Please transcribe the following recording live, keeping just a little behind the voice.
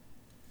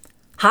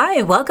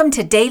Hi, welcome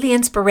to Daily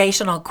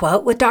Inspirational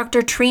Quote with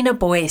Dr. Trina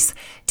Boyce.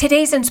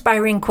 Today's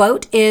inspiring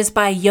quote is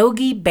by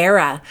Yogi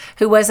Berra,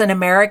 who was an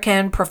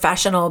American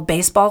professional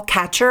baseball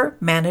catcher,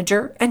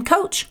 manager, and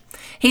coach.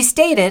 He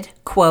stated,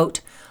 quote,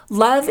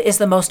 "Love is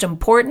the most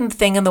important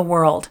thing in the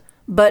world,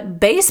 but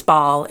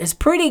baseball is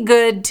pretty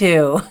good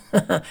too."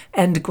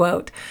 End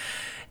quote.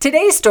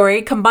 Today's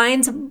story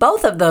combines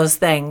both of those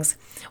things.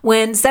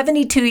 When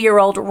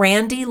 72-year-old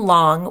Randy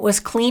Long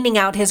was cleaning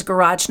out his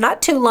garage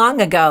not too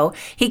long ago,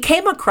 he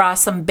came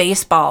across some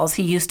baseballs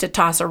he used to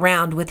toss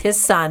around with his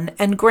son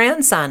and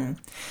grandson.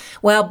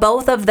 Well,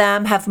 both of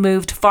them have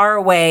moved far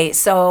away,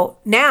 so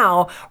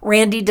now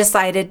Randy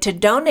decided to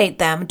donate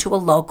them to a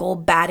local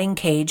batting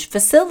cage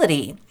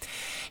facility.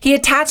 He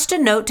attached a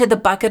note to the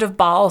bucket of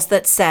balls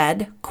that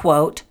said,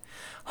 quote,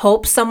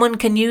 "Hope someone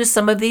can use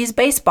some of these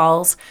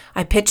baseballs.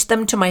 I pitched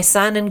them to my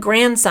son and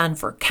grandson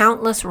for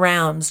countless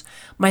rounds.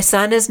 My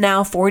son is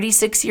now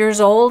 46 years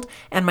old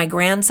and my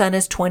grandson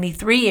is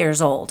 23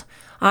 years old.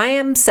 I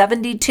am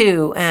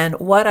 72 and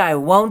what I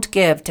won't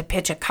give to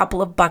pitch a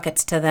couple of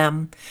buckets to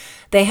them.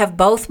 They have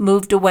both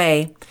moved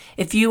away.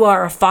 If you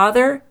are a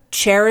father,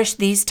 cherish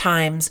these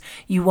times.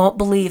 You won't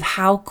believe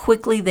how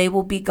quickly they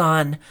will be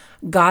gone.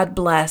 God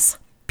bless.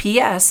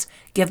 P.S.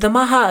 Give them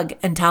a hug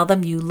and tell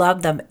them you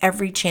love them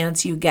every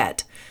chance you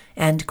get."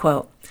 End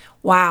quote.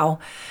 Wow,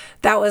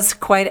 that was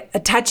quite a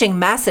touching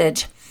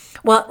message.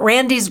 Well,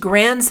 Randy's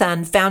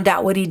grandson found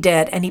out what he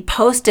did and he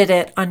posted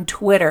it on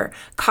Twitter,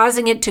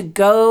 causing it to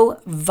go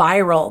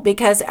viral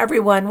because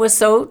everyone was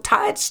so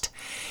touched.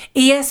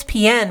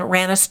 ESPN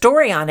ran a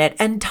story on it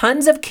and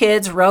tons of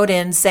kids wrote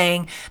in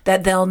saying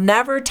that they'll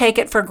never take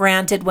it for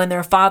granted when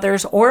their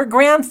fathers or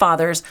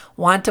grandfathers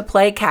want to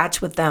play catch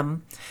with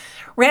them.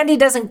 Randy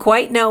doesn't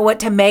quite know what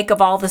to make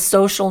of all the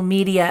social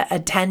media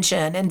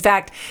attention. In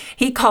fact,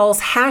 he calls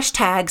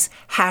hashtags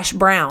hash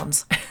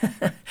browns.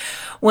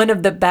 One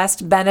of the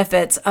best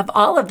benefits of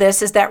all of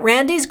this is that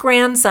Randy's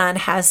grandson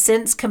has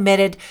since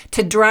committed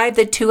to drive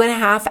the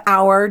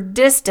 2.5-hour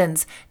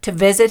distance to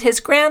visit his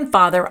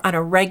grandfather on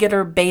a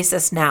regular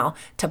basis now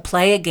to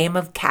play a game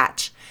of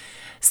catch.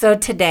 So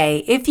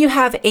today, if you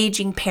have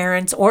aging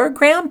parents or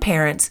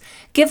grandparents,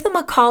 give them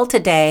a call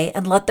today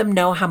and let them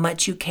know how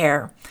much you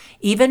care.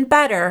 Even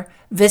better,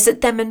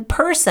 visit them in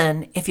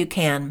person if you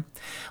can.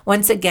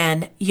 Once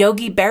again,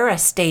 Yogi Berra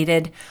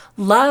stated,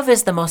 "Love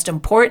is the most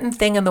important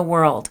thing in the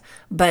world,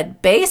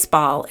 but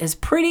baseball is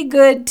pretty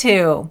good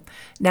too."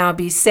 Now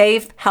be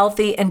safe,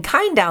 healthy, and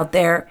kind out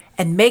there,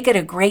 and make it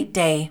a great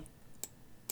day.